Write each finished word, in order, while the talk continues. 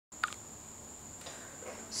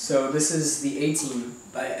So this is the A-Team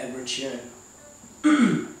by Edward Sheeran.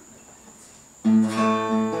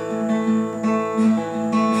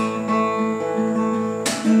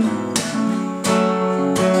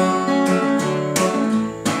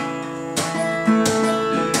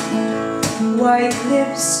 White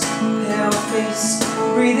lips, pale face,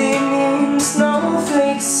 breathing in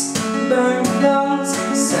snowflakes, burnt lungs,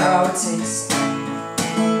 sour taste.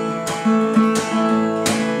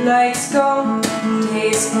 Lights gone,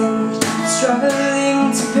 days end,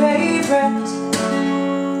 struggling to pay rent.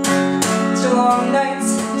 It's long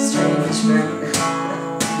nights, strange men.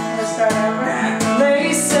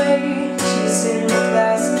 They say she's in the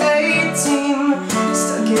class A-Team,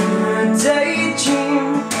 stuck in her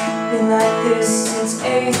daydream. Been like this since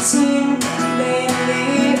 18.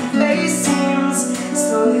 Lately her face seems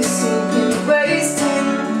slowly sinking, wasting,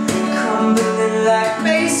 crumbling like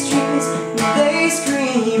pastries. They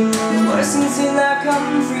scream, worse until I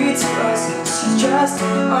come free to us. She's just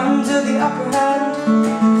under the upper hand.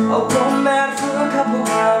 I'll go mad for a couple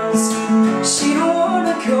rounds. She don't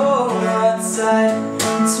wanna go outside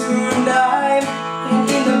tonight. And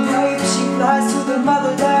in the pipe she flies to the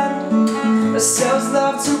motherland, sells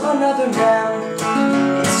love to another man.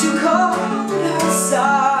 It's too cold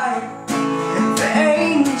outside for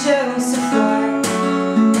angels to fly.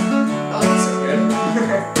 Oh, that's so good.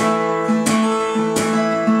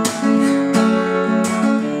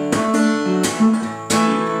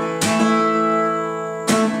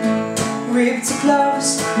 Ripped gloves,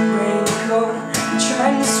 raincoat,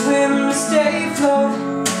 trying to swim, stay afloat.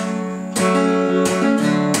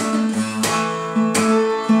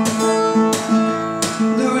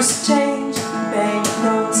 Loose change,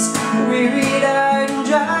 banknotes, weary-eyed and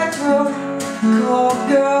dry throat. Cold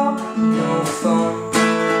girl, no phone.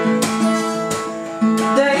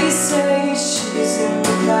 They say she's in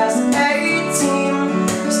the class A-Team,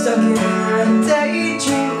 stuck in her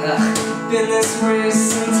daydream. Been this way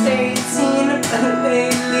since 18.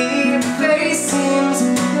 Lately her face seems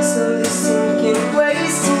slowly sinking,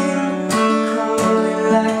 wasting, crumbling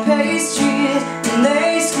like pastries. And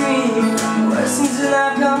they scream, worse until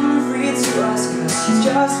I come free to us, 'cause she's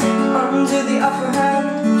just under the upper hand.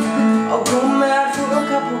 I'll go mad for a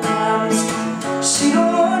couple rounds. She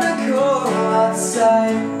don't wanna go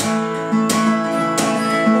outside.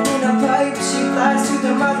 And in a pipe she flies to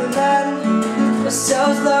the motherland,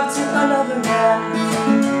 sells love to another man.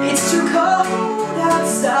 It's too cold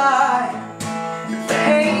outside for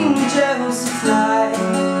angels to fly.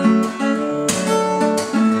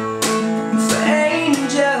 For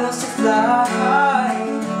angels to fly.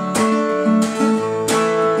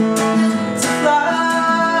 To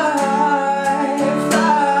fly,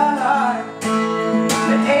 fly.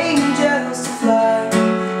 For angels to fly.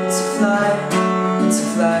 To fly, to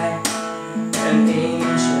fly. An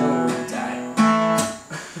angel will die.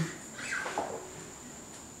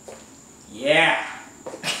 Yeah.